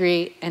so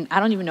angry and I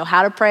don't even know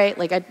how to pray.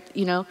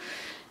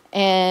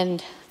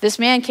 And this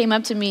man came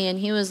up to me and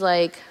he was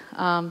like,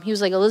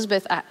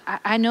 Elizabeth,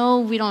 I know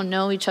we don't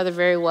know each other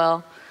very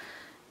well.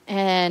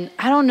 And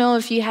I don't know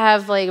if you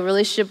have like a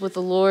relationship with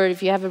the Lord,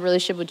 if you have a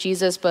relationship with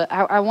Jesus, but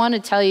I want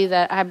to tell you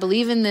that I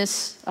believe in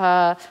this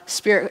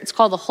spirit. It's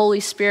called the Holy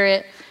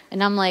Spirit.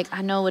 And I'm like,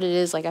 I know what it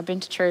is. Like, I've been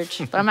to church,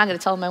 but I'm not going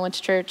to tell him I went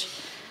to church.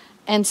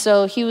 And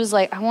so he was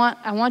like, I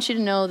want you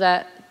to know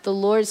that the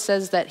Lord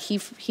says that he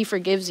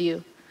forgives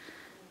you.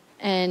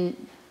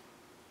 And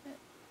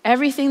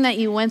everything that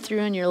you went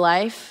through in your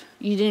life,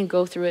 you didn't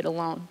go through it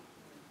alone.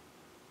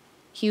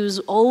 He was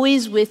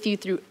always with you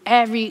through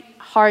every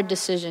hard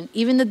decision,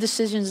 even the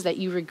decisions that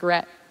you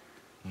regret.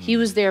 He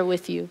was there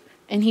with you,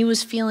 and he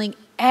was feeling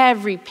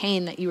every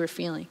pain that you were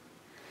feeling.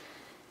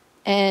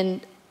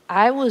 And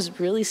I was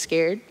really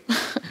scared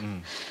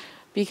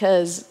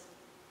because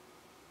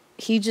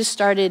he just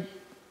started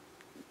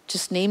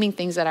just naming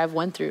things that I've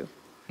went through.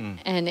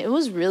 And it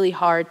was really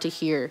hard to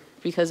hear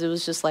because it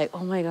was just like,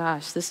 oh my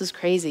gosh, this is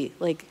crazy.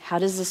 Like, how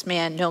does this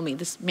man know me?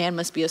 This man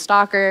must be a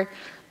stalker.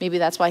 Maybe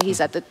that's why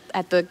he's at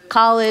the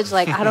college.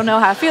 Like, I don't know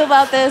how I feel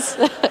about this.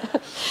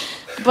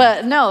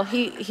 But no,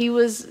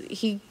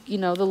 the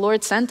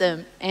Lord sent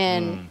him.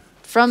 And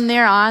from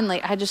there on,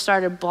 like, I just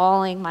started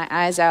bawling my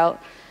eyes out.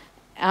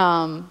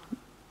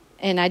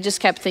 And I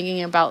just kept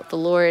thinking about the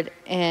Lord.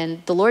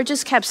 And the Lord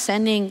just kept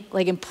sending,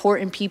 like,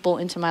 important people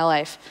into my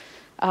life.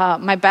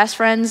 My best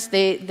friends,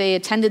 they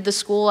attended the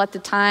school at the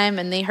time,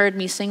 and they heard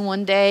me sing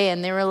one day,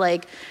 and they were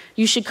like,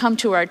 you should come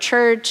to our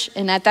church.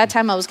 And at that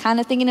time, I was kind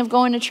of thinking of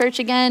going to church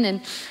again.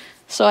 And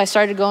so I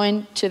started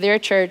going to their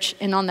church.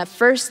 And on that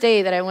first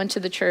day that I went to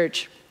the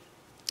church,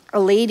 a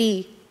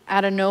lady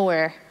out of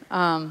nowhere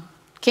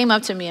came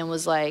up to me and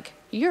was like,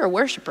 you're a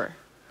worshiper.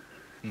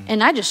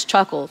 And I just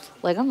chuckled.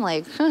 Like, I'm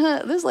like,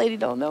 this lady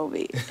don't know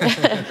me.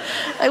 Like,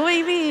 what do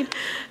you mean?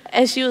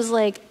 And she was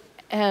like,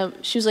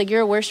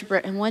 you're a worshiper,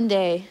 and one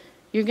day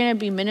you're going to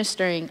be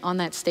ministering on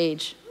that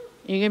stage.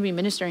 You're going to be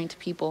ministering to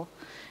people.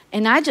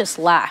 And I just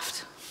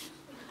laughed.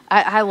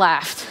 I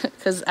laughed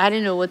because I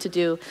didn't know what to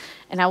do.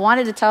 And I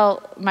wanted to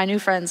tell my new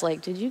friends,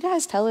 like, did you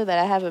guys tell her that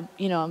I have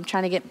I'm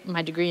trying to get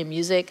my degree in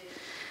music?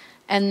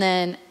 And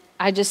then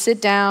I just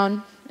sit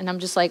down, and I'm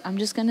just like, I'm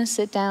just going to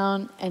sit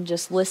down and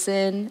just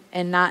listen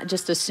and not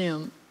just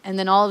assume. And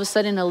then all of a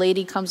sudden, a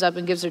lady comes up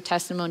and gives her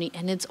testimony,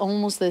 and it's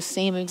almost the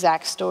same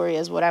exact story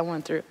as what I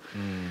went through.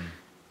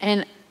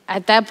 And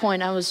at that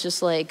point, I was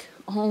just like,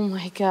 oh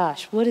my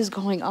gosh, what is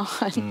going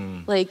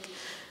on? Like,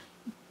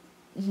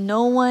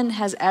 no one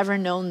has ever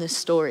known this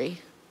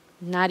story,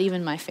 not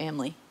even my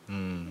family.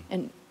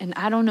 And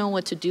I don't know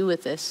what to do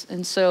with this.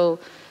 And so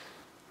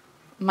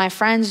my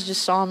friends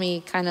just saw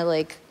me kind of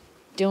like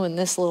doing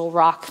this little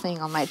rock thing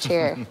on my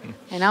chair.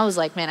 And I was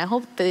like, man, I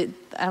hope that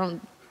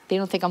they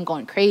don't think I'm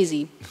going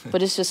crazy,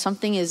 but it's just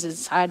something is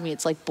inside me.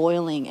 It's like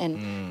boiling,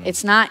 and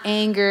it's not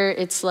anger.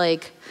 It's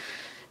like,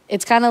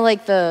 it's kind of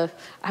like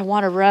I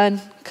want to run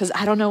because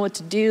I don't know what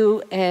to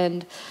do.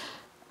 And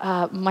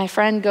my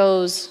friend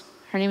goes,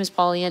 her name is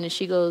Pauline, and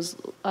she goes,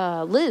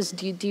 Liz,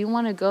 do you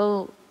want to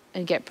go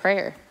and get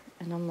prayer?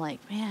 And I'm like,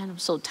 man, I'm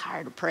so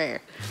tired of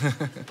prayer.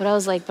 But I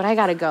was like, but I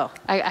got to go.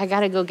 I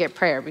got to go get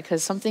prayer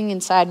because something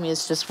inside me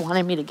is just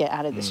wanting me to get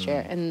out of this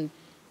chair. And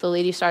the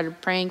lady started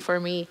praying for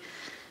me.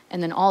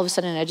 And then all of a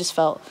sudden, I just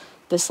felt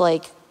this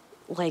like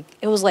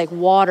it was like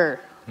water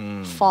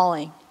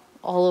falling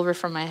all over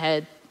from my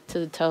head to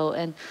the toe.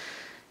 And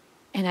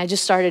I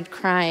just started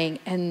crying.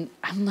 And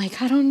I'm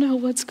like, I don't know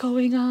what's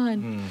going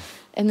on.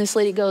 And this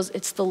lady goes,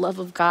 it's the love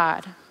of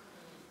God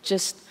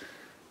just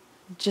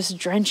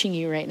drenching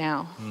you right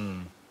now.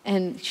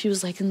 And she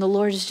was like, and the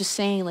Lord is just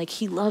saying, like,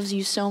 he loves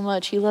you so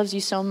much. He loves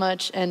you so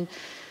much. And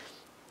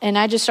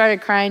I just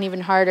started crying even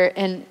harder.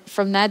 And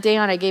from that day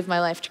on, I gave my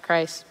life to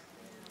Christ.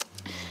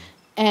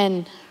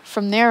 And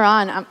from there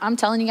on, I'm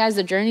telling you guys,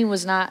 the journey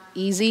was not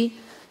easy.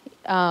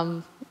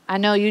 I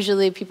know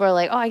usually people are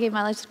like, oh, I gave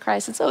my life to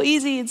Christ. It's so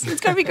easy. It's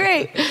going to be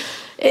great.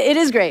 It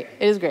is great.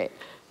 It is great.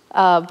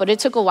 But it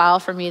took a while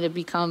for me to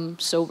become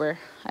sober.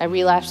 I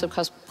relapsed a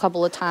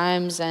couple of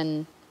times,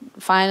 and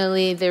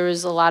finally there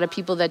was a lot of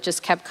people that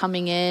just kept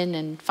coming in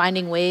and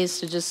finding ways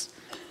to just,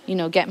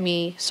 get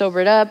me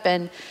sobered up.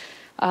 And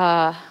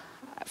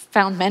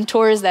found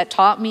mentors that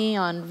taught me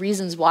on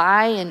reasons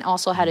why and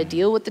also how to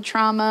deal with the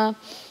trauma.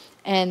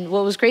 And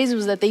what was crazy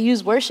was that they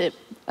used worship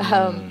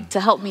to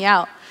help me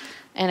out.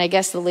 And I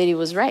guess the lady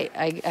was right.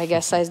 I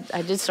guess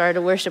I did start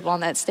to worship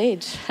on that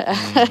stage.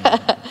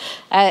 I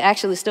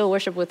actually still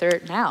worship with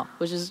her now,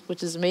 which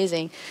is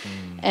amazing.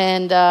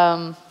 And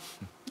the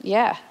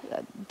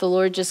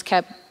Lord just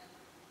kept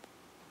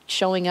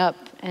showing up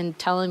and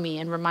telling me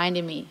and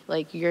reminding me,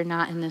 like, you're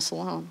not in this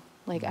alone.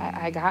 Like,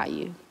 I got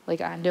you. Like,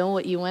 I know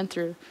what you went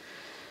through.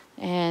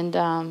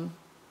 And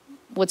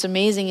what's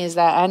amazing is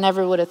that I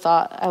never would have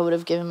thought I would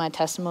have given my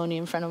testimony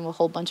in front of a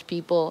whole bunch of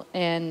people.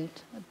 And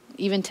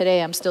even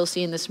today, I'm still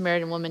seeing the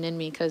Samaritan woman in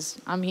me because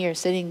I'm here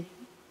sitting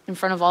in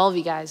front of all of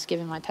you guys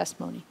giving my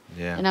testimony.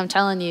 Yeah. And I'm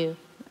telling you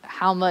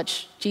how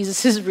much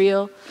Jesus is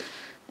real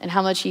and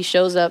how much he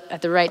shows up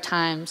at the right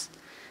times.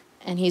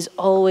 And he's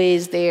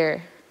always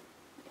there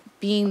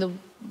being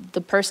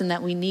the person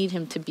that we need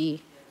him to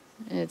be.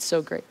 And it's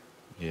so great.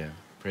 Yeah,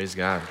 praise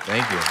God.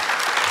 Thank you.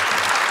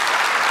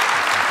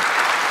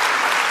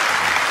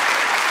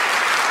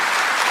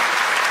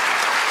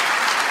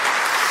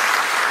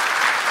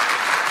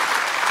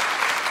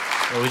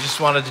 Well, we just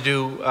wanted to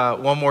do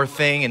one more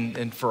thing,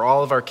 and for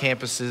all of our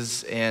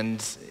campuses,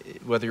 and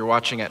whether you're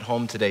watching at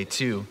home today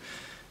too.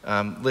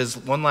 Liz,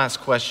 one last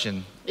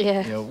question.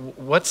 Yeah.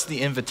 What's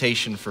the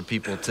invitation for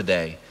people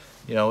today?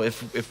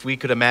 If we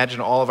could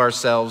imagine all of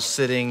ourselves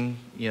sitting,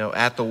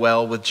 at the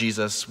well with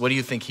Jesus, what do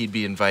you think he'd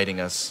be inviting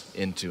us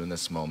into in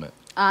this moment?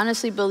 I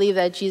honestly believe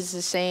that Jesus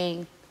is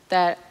saying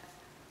that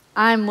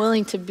I'm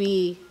willing to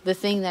be the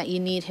thing that you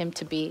need him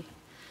to be.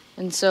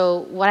 And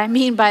so what I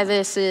mean by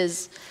this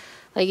is,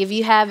 like, if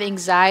you have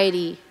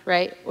anxiety,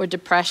 right, or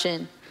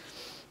depression,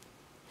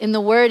 in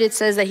the word it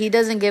says that he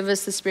doesn't give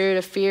us the spirit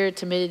of fear or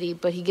timidity,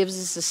 but he gives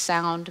us a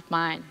sound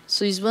mind.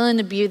 So he's willing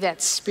to be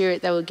that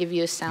spirit that will give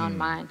you a sound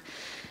mind.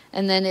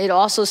 And then it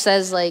also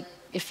says, like,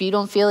 if you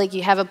don't feel like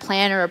you have a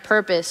plan or a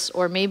purpose,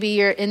 or maybe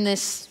you're in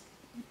this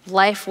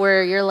life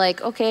where you're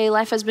like, okay,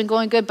 life has been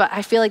going good, but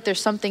I feel like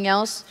there's something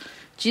else.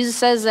 Jesus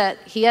says that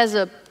he has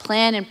a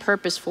plan and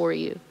purpose for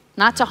you,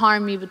 not to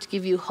harm you, but to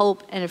give you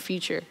hope and a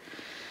future.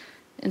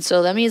 And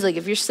so that means, like,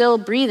 if you're still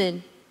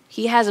breathing,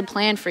 he has a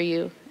plan for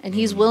you, and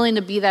he's willing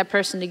to be that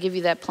person to give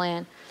you that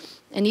plan.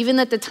 And even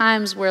at the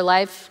times where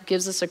life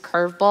gives us a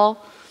curveball,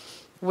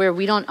 where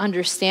we don't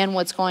understand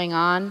what's going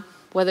on,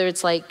 whether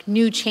it's like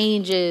new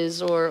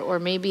changes, or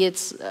maybe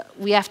it's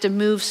we have to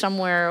move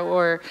somewhere,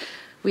 or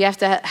we have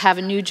to have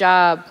a new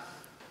job,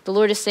 the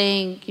Lord is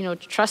saying,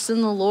 trust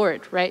in the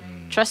Lord, right?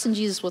 Trust in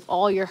Jesus with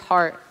all your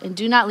heart, and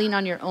do not lean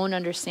on your own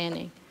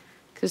understanding,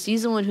 because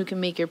he's the one who can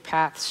make your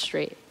path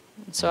straight.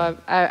 So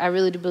I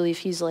really do believe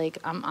he's like,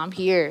 I'm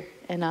here,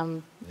 and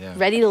I'm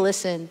ready to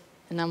listen,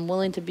 and I'm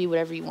willing to be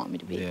whatever you want me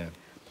to be. Yeah.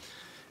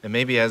 And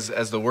maybe as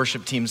the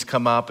worship teams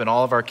come up in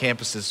all of our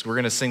campuses, we're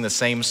going to sing the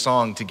same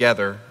song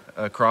together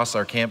across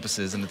our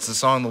campuses, and it's the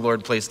song the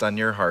Lord placed on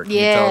your heart. Can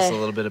you tell us a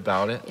little bit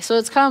about it? So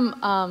it's come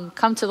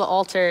to the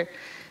altar,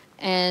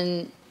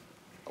 and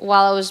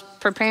while I was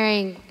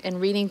preparing and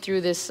reading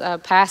through this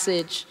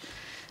passage,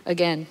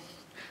 again,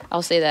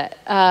 I'll say that,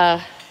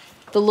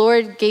 the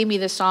Lord gave me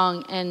this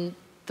song, and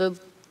the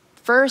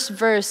first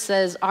verse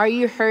says, "Are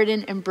you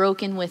hurting and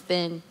broken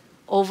within,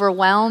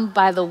 overwhelmed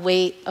by the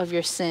weight of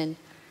your sin?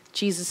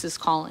 Jesus is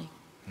calling."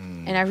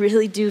 And I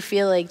really do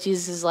feel like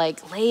Jesus is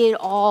like, lay it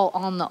all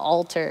on the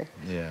altar.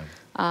 Yeah.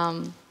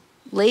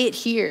 Lay it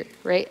here,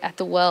 right, at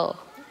the well.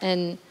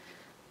 And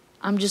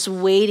I'm just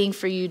waiting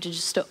for you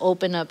to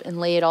open up and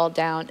lay it all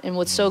down. And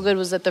what's so good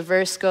was that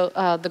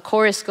the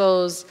chorus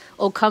goes,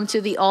 "Oh, come to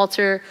the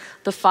altar,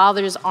 the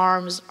Father's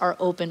arms are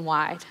open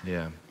wide."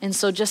 Yeah. And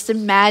so just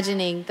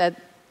imagining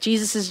that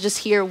Jesus is just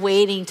here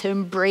waiting to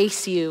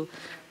embrace you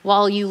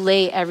while you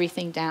lay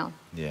everything down.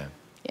 Yeah.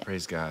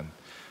 Praise God.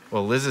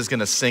 Well, Liz is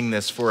going to sing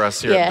this for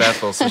us here at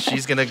Bethel, so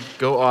she's going to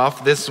go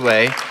off this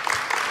way.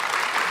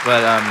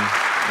 But,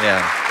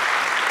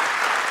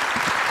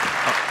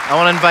 I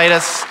want to invite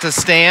us to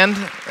stand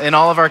in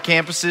all of our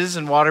campuses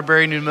in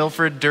Waterbury, New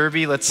Milford,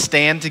 Derby. Let's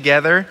stand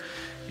together,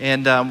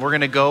 and we're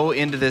going to go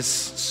into this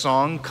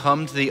song,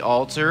 "Come to the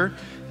Altar."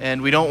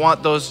 And we don't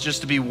want those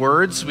just to be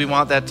words. We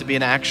want that to be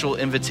an actual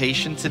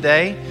invitation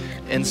today.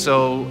 And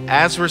so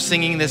as we're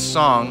singing this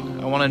song,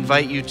 I want to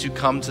invite you to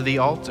come to the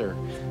altar.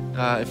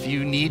 If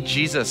you need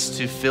Jesus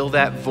to fill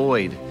that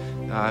void,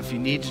 if you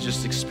need to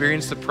just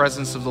experience the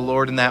presence of the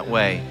Lord in that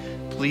way,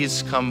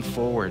 please come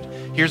forward.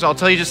 I'll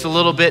tell you just a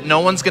little bit. No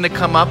one's going to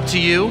come up to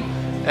you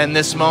in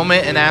this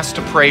moment and ask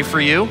to pray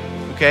for you.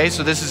 Okay,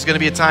 so this is going to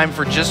be a time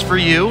just for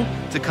you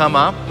to come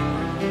up.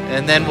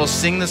 And then we'll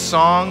sing the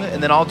song,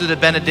 and then I'll do the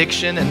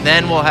benediction, and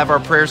then we'll have our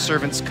prayer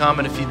servants come.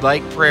 And if you'd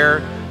like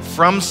prayer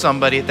from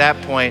somebody at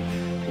that point,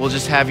 we'll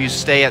just have you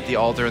stay at the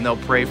altar and they'll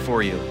pray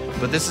for you.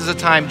 But this is a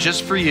time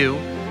just for you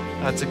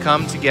to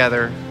come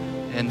together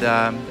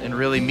and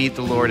really meet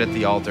the Lord at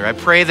the altar. I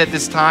pray that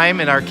this time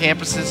in our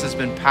campuses has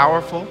been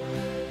powerful.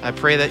 I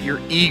pray that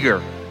you're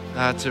eager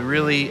to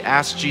really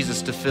ask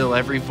Jesus to fill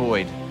every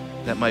void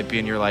that might be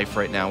in your life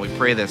right now. We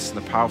pray this in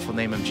the powerful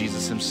name of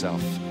Jesus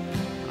himself.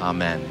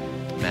 Amen.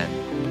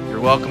 Amen.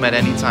 You're welcome at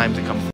any time to come forward.